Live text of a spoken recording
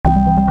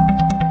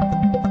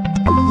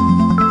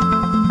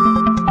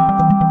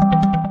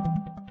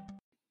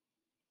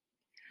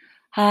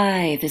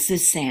Hi, this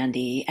is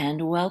Sandy,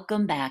 and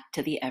welcome back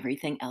to the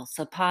Everything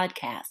Elsa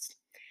podcast.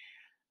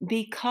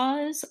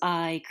 Because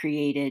I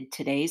created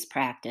today's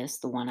practice,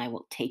 the one I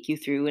will take you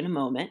through in a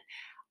moment,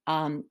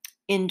 um,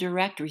 in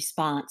direct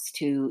response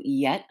to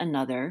yet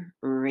another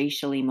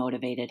racially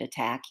motivated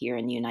attack here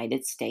in the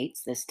United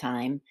States, this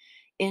time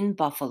in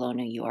Buffalo,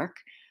 New York.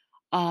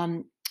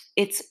 Um,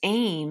 its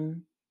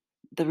aim,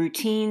 the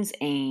routine's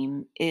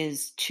aim,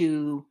 is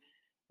to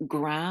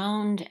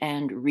ground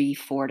and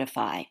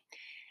refortify.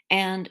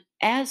 And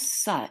as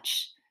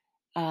such,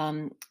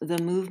 the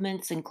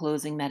movements and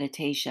closing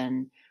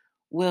meditation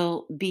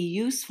will be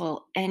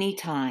useful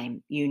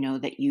anytime you know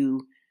that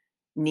you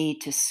need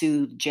to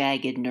soothe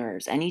jagged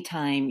nerves,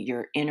 anytime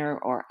your inner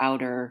or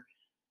outer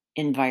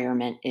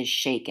environment is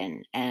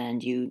shaken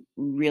and you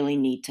really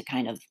need to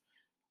kind of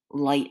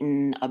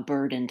lighten a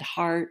burdened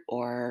heart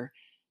or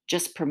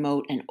just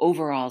promote an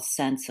overall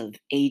sense of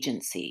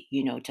agency,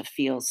 to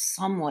feel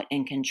somewhat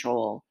in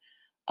control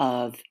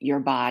of your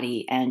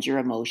body and your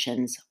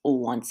emotions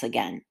once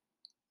again.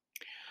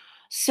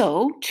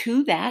 So,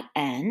 to that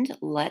end,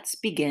 let's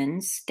begin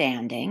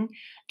standing.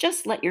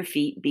 Just let your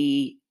feet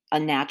be a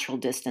natural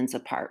distance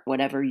apart,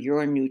 whatever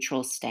your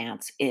neutral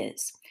stance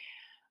is.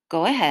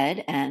 Go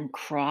ahead and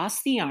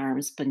cross the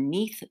arms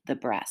beneath the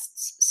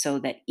breasts so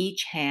that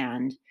each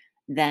hand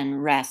then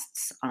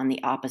rests on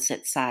the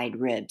opposite side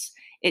ribs.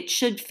 It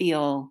should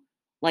feel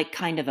like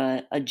kind of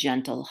a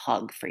gentle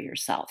hug for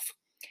yourself.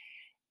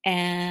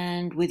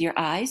 And with your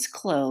eyes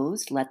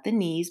closed, let the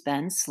knees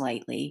bend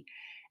slightly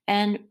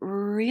and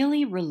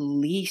really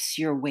release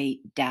your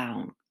weight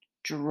down.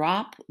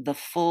 Drop the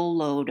full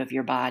load of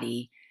your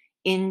body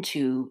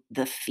into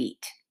the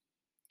feet.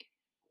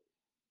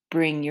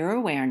 Bring your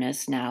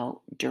awareness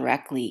now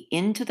directly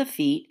into the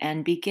feet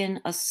and begin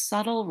a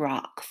subtle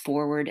rock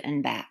forward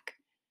and back.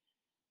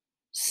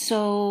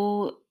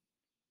 So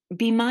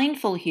be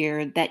mindful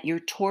here that your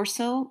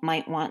torso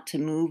might want to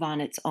move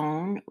on its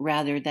own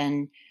rather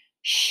than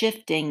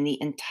shifting the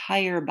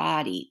entire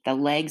body, the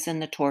legs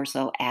and the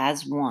torso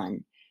as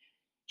one.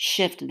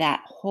 Shift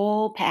that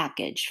whole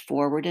package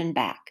forward and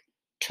back,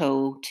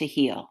 toe to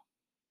heel.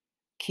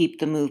 Keep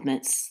the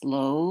movement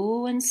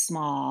slow and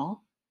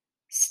small.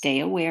 Stay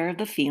aware of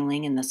the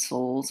feeling in the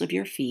soles of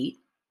your feet.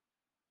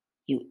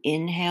 You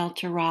inhale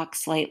to rock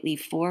slightly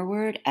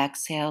forward,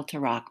 exhale to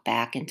rock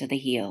back into the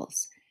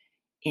heels.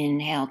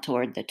 Inhale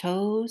toward the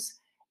toes,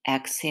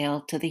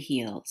 exhale to the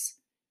heels,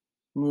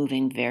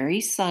 moving very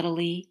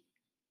subtly,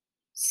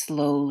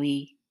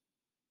 slowly,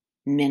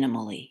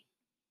 minimally.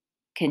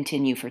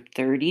 Continue for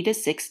 30 to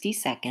 60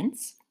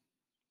 seconds.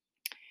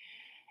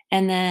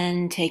 And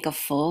then take a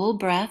full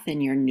breath in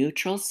your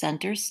neutral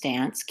center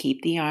stance.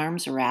 Keep the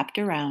arms wrapped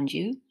around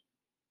you.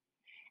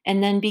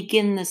 And then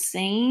begin the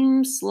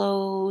same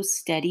slow,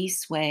 steady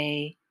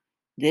sway,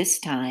 this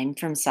time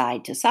from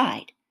side to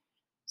side.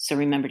 So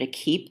remember to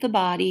keep the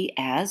body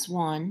as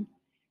one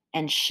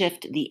and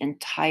shift the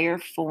entire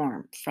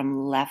form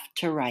from left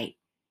to right.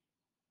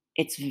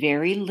 It's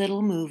very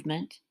little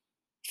movement.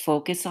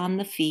 Focus on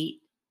the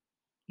feet.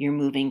 You're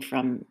moving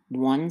from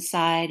one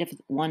side of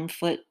one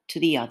foot to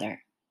the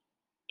other.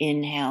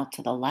 Inhale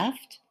to the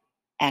left,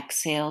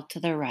 exhale to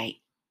the right.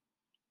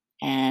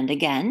 And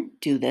again,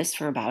 do this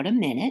for about a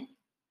minute.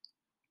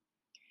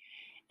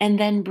 And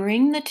then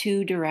bring the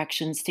two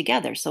directions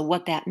together. So,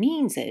 what that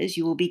means is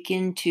you will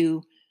begin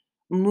to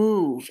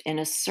move in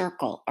a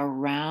circle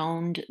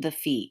around the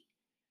feet.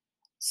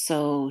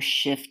 So,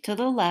 shift to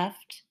the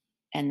left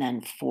and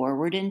then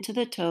forward into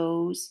the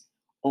toes,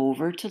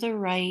 over to the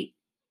right,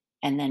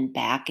 and then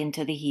back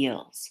into the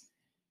heels.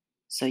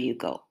 So, you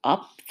go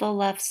up the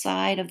left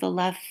side of the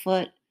left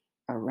foot,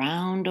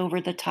 around over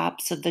the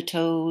tops of the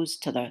toes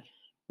to the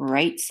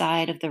right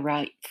side of the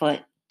right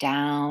foot,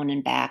 down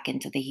and back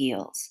into the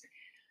heels.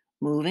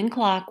 Moving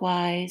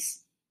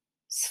clockwise,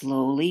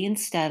 slowly and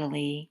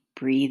steadily,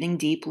 breathing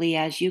deeply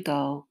as you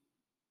go.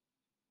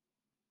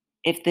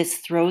 If this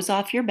throws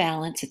off your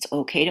balance, it's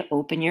okay to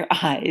open your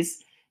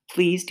eyes.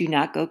 Please do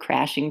not go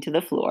crashing to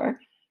the floor.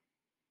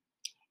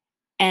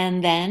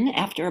 And then,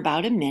 after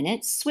about a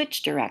minute,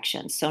 switch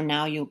directions. So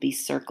now you'll be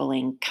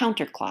circling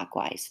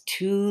counterclockwise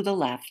to the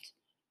left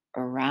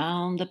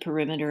around the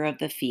perimeter of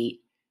the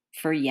feet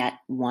for yet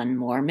one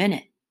more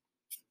minute.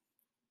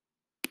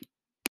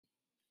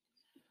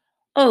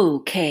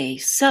 Okay,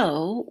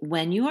 so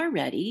when you are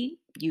ready,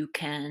 you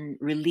can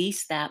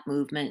release that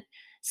movement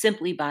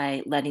simply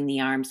by letting the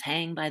arms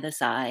hang by the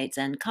sides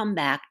and come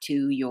back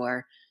to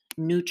your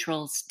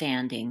neutral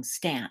standing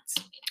stance.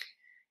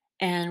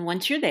 And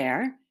once you're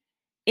there,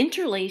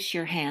 interlace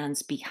your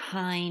hands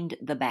behind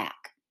the back.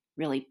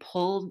 Really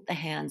pull the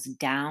hands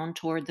down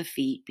toward the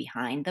feet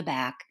behind the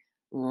back,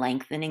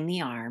 lengthening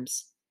the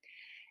arms.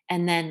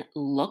 And then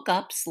look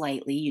up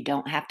slightly. You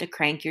don't have to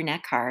crank your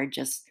neck hard,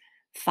 just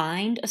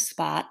find a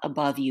spot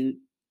above you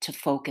to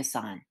focus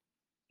on.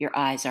 Your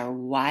eyes are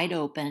wide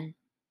open,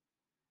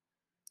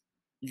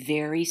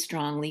 very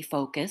strongly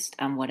focused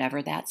on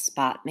whatever that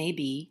spot may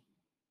be,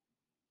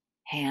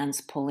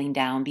 hands pulling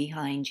down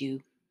behind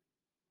you.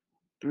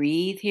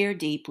 Breathe here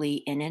deeply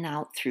in and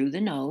out through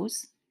the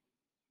nose.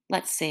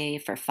 Let's say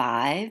for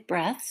 5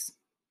 breaths.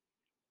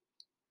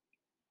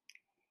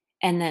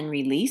 And then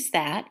release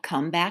that.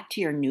 Come back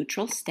to your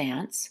neutral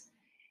stance.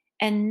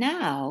 And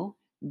now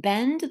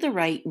bend the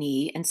right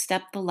knee and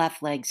step the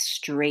left leg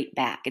straight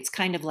back. It's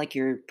kind of like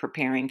you're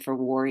preparing for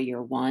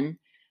warrior one,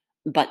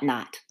 but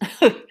not.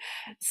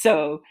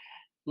 So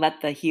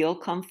let the heel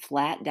come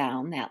flat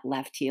down. That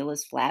left heel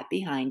is flat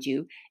behind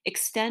you.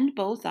 Extend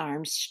both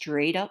arms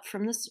straight up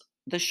from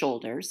the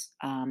shoulders.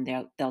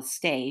 They'll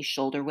stay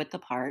shoulder width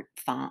apart,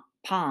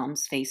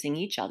 palms facing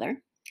each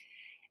other.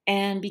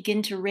 And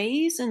begin to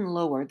raise and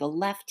lower the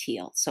left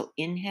heel. So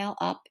inhale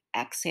up,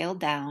 exhale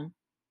down.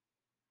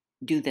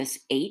 Do this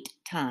 8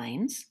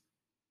 times.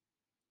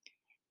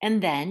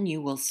 And then you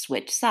will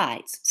switch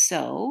sides.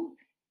 So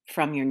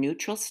from your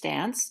neutral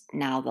stance,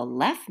 now the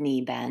left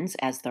knee bends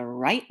as the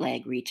right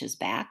leg reaches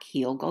back,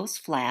 heel goes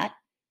flat,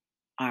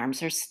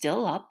 arms are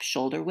still up,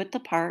 shoulder width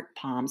apart,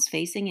 palms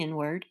facing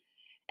inward.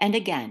 And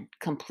again,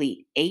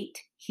 complete 8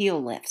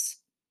 heel lifts.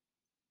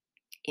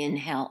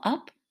 Inhale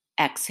up,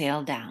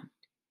 exhale down.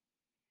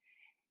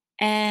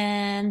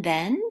 And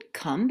then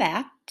come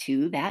back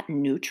to that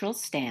neutral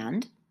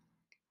stand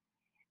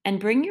and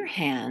bring your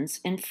hands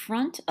in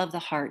front of the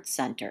heart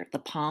center. The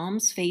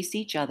palms face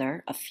each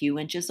other a few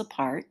inches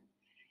apart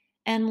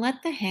and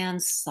let the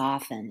hands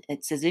soften.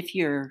 It's as if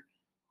you're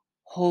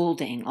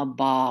holding a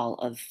ball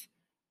of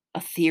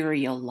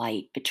ethereal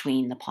light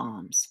between the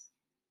palms.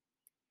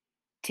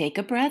 Take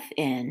a breath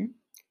in,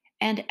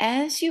 and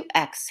as you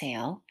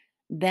exhale,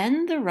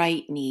 bend the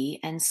right knee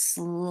and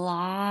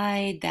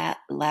slide that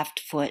left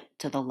foot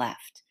to the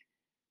left.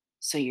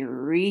 So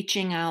you're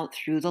reaching out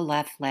through the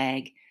left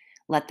leg.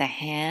 Let the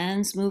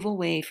hands move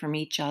away from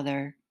each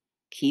other.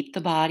 Keep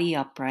the body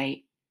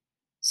upright.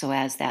 So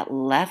as that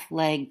left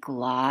leg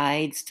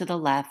glides to the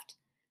left,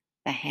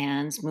 the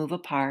hands move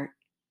apart.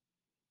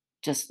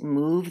 Just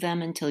move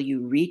them until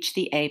you reach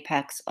the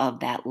apex of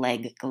that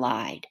leg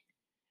glide.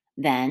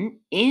 Then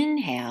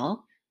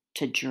inhale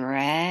to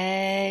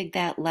drag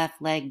that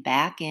left leg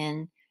back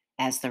in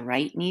as the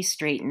right knee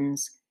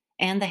straightens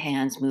and the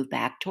hands move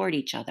back toward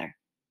each other.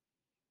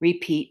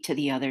 Repeat to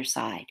the other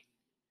side.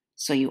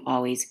 So you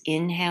always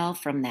inhale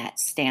from that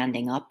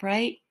standing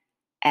upright,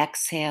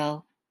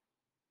 exhale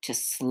to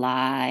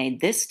slide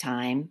this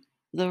time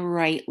the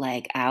right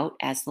leg out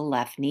as the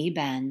left knee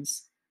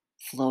bends,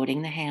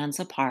 floating the hands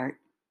apart.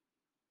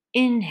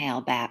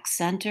 Inhale back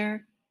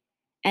center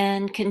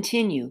and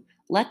continue.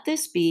 Let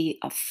this be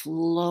a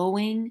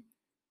flowing,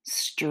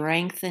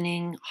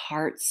 strengthening,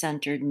 heart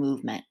centered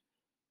movement.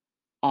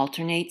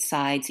 Alternate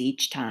sides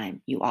each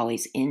time. You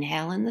always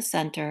inhale in the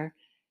center,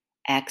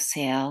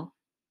 exhale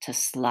to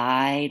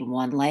slide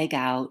one leg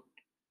out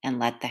and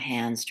let the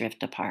hands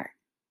drift apart.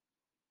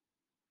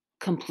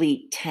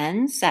 Complete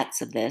 10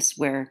 sets of this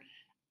where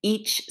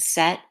each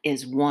set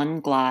is one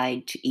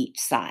glide to each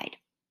side.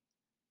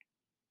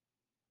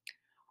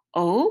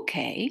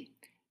 Okay,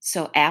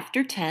 so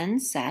after 10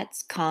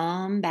 sets,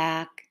 come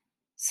back,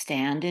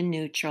 stand in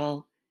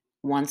neutral.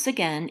 Once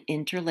again,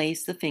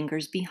 interlace the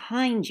fingers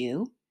behind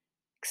you,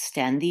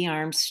 extend the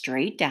arms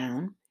straight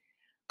down.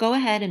 Go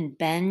ahead and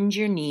bend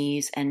your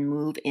knees and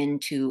move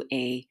into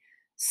a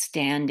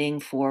standing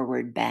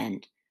forward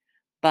bend.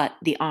 But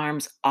the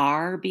arms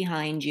are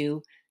behind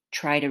you.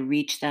 Try to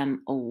reach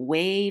them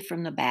away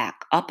from the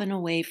back, up and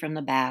away from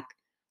the back,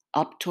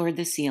 up toward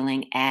the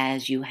ceiling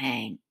as you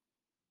hang.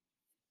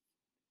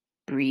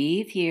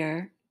 Breathe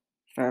here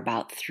for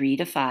about 3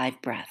 to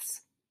 5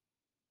 breaths.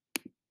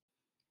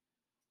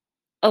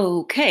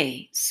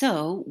 Okay,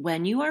 so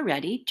when you are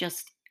ready,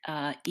 just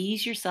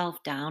ease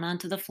yourself down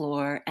onto the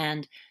floor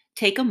and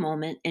take a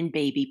moment in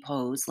baby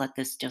pose. Let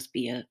this just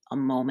be a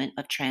moment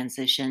of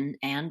transition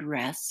and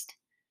rest.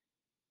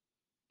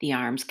 The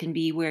arms can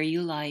be where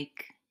you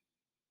like,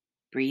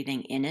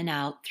 breathing in and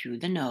out through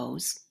the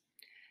nose.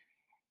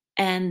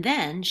 And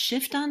then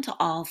shift onto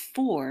all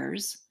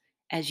fours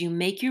as you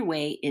make your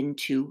way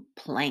into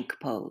plank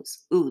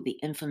pose. Ooh, the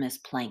infamous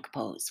plank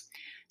pose.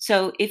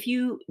 So if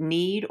you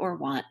need or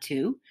want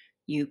to,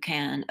 you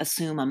can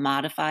assume a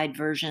modified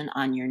version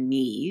on your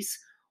knees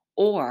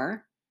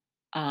or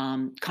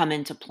come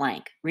into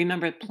plank.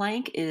 Remember,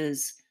 plank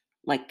is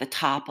like the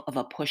top of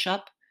a push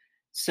up.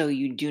 So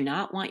you do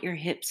not want your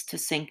hips to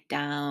sink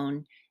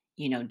down.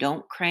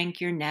 Don't crank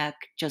your neck.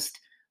 Just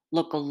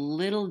look a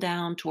little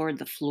down toward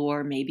the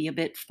floor, maybe a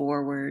bit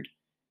forward.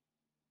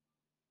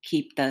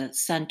 Keep the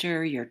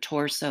center, your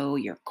torso,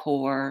 your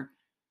core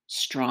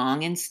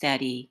strong and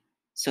steady.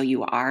 So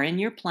you are in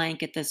your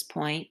plank at this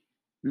point,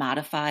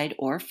 modified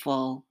or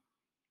full,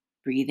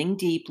 breathing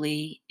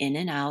deeply in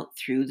and out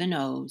through the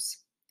nose.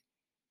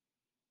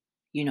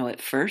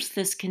 At first,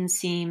 this can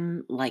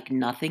seem like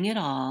nothing at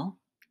all,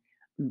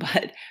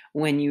 but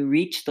when you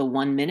reach the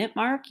 1 minute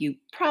mark, you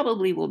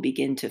probably will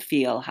begin to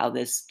feel how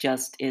this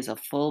just is a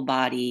full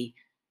body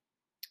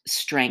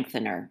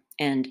strengthener.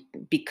 And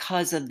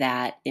because of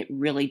that, it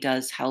really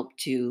does help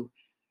to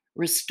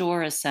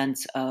restore a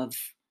sense of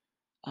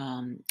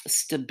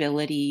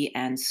stability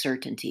and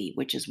certainty,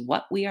 which is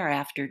what we are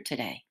after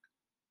today.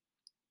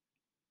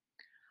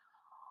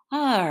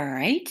 All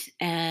right.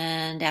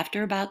 And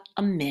after about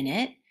a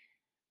minute,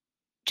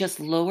 just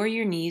lower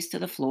your knees to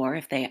the floor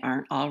if they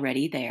aren't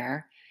already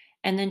there,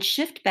 and then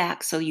shift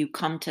back so you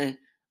come to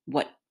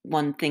what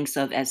one thinks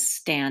of as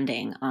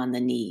standing on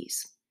the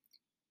knees.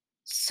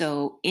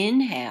 So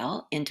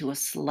inhale into a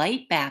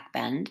slight back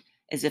bend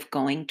as if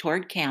going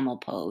toward camel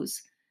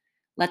pose.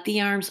 Let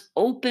the arms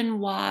open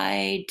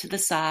wide to the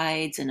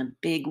sides in a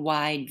big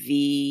wide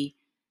V.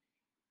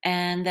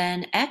 And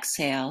then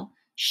exhale,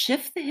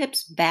 shift the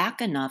hips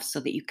back enough so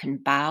that you can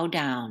bow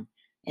down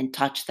and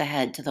touch the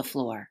head to the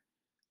floor.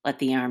 Let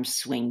the arms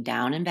swing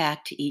down and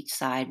back to each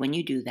side when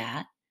you do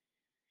that.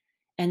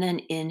 And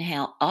then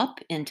inhale up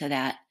into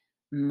that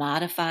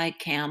modified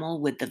camel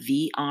with the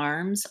V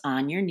arms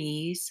on your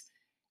knees.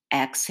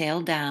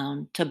 Exhale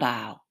down to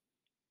bow.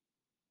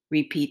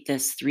 Repeat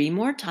this 3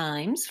 more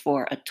times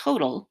for a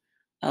total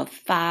of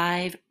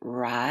 5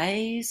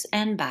 rise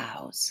and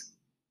bows.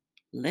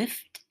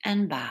 Lift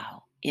and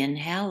bow.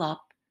 Inhale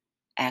up,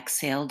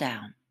 exhale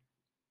down.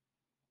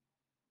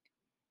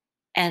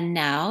 And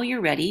now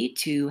you're ready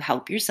to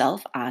help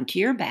yourself onto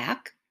your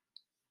back.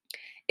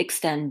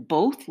 Extend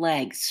both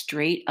legs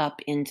straight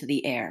up into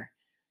the air.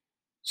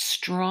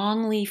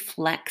 Strongly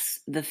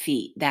flex the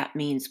feet. That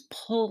means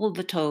pull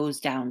the toes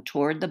down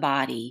toward the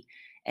body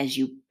as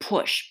you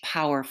push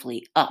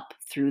powerfully up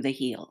through the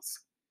heels.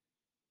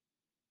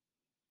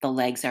 The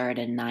legs are at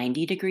a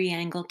 90-degree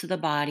angle to the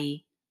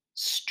body.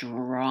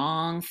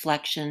 Strong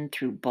flexion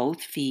through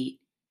both feet.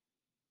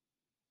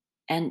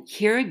 And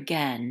here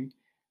again,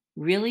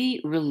 really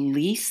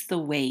release the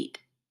weight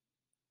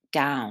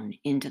down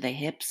into the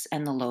hips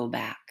and the low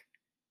back.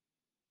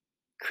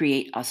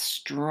 Create a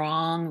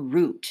strong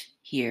root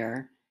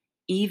here,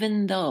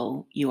 even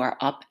though you are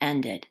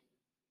upended.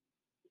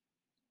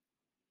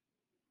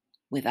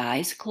 With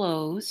eyes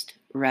closed,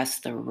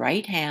 rest the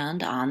right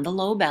hand on the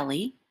low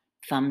belly,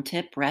 thumb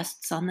tip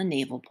rests on the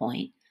navel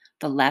point.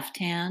 The left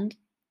hand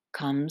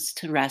comes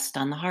to rest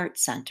on the heart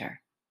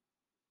center.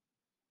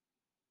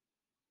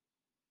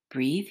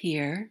 Breathe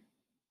here,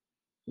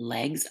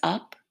 legs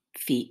up,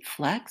 feet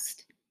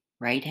flexed,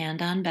 right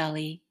hand on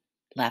belly,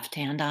 left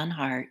hand on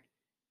heart,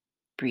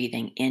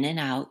 breathing in and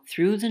out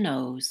through the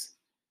nose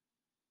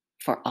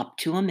for up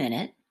to a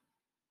minute.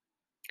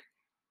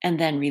 And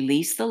then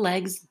release the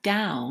legs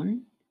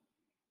down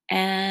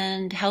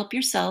and help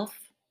yourself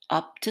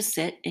up to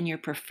sit in your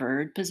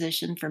preferred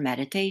position for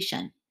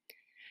meditation.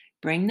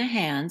 Bring the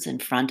hands in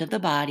front of the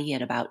body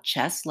at about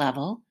chest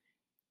level,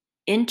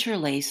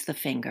 interlace the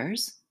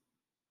fingers,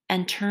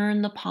 and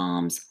turn the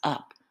palms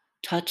up.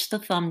 Touch the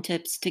thumb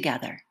tips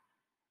together.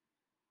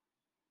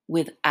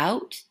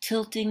 Without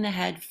tilting the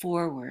head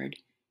forward,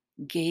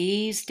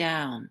 gaze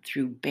down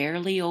through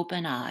barely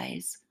open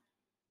eyes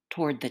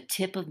toward the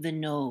tip of the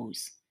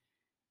nose.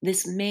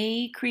 This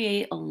may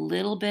create a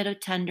little bit of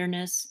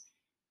tenderness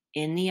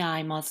in the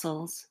eye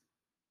muscles.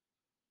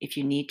 If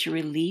you need to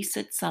release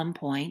at some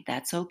point,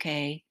 that's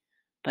okay,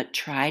 but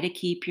try to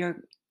keep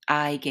your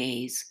eye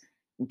gaze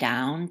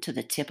down to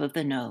the tip of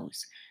the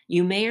nose.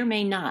 You may or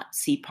may not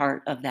see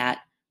part of that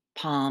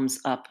palms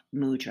up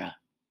mudra.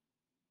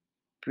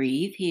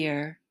 Breathe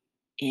here,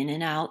 in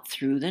and out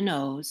through the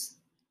nose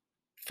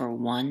for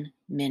 1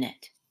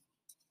 minute.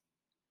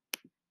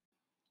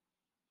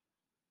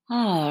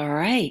 All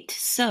right,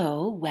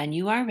 so when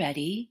you are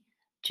ready,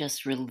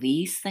 just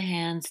release the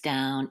hands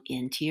down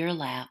into your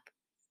lap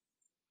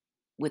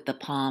with the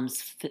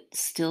palms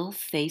still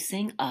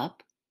facing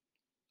up.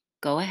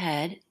 Go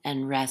ahead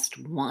and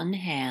rest one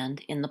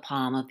hand in the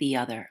palm of the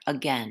other.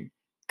 Again,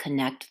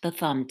 connect the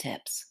thumb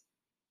tips.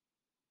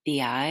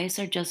 The eyes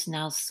are just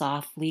now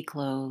softly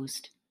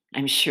closed.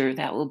 I'm sure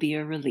that will be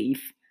a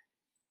relief.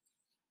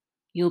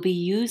 You'll be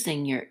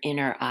using your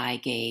inner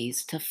eye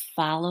gaze to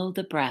follow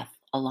the breath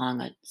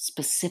along a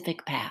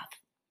specific path.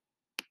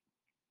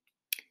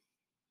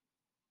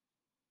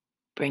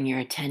 Bring your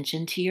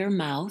attention to your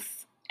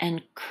mouth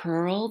and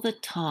curl the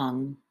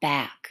tongue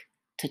back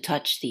to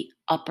touch the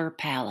upper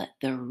palate,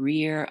 the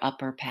rear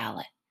upper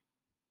palate.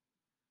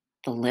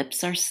 The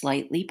lips are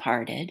slightly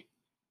parted.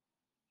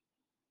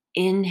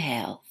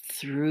 Inhale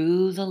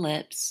through the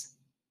lips,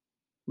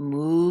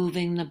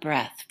 moving the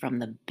breath from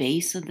the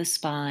base of the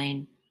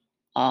spine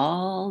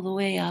all the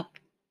way up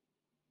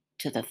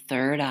to the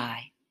third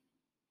eye.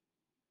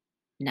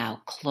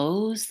 Now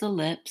close the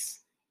lips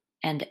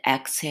and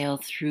exhale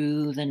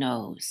through the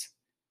nose.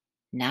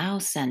 Now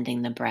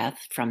sending the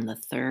breath from the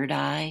third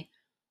eye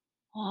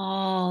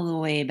all the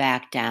way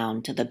back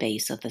down to the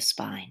base of the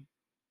spine.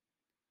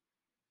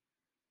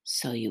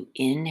 So you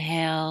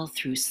inhale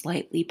through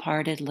slightly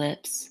parted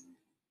lips,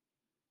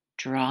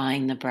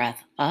 drawing the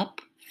breath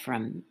up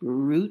from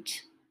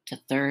root to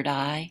third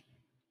eye.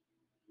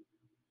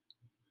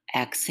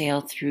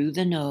 Exhale through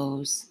the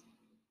nose,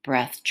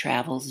 breath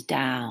travels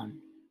down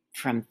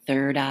from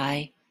third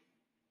eye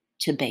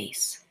to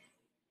base.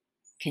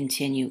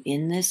 Continue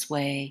in this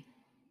way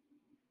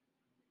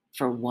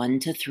for 1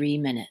 to 3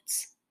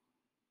 minutes.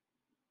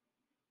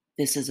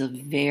 This is a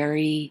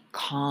very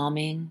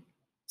calming,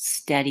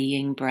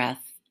 steadying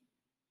breath.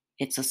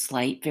 It's a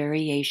slight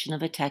variation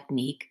of a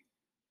technique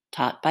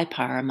taught by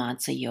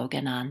Paramahansa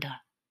Yogananda.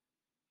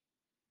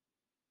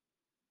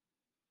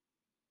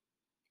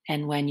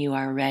 And when you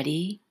are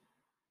ready,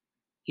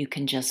 you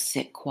can just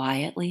sit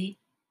quietly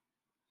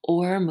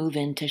or move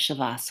into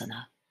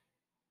Shavasana.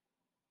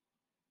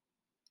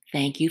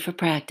 Thank you for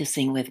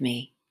practicing with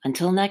me.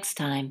 Until next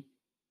time,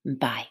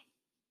 bye.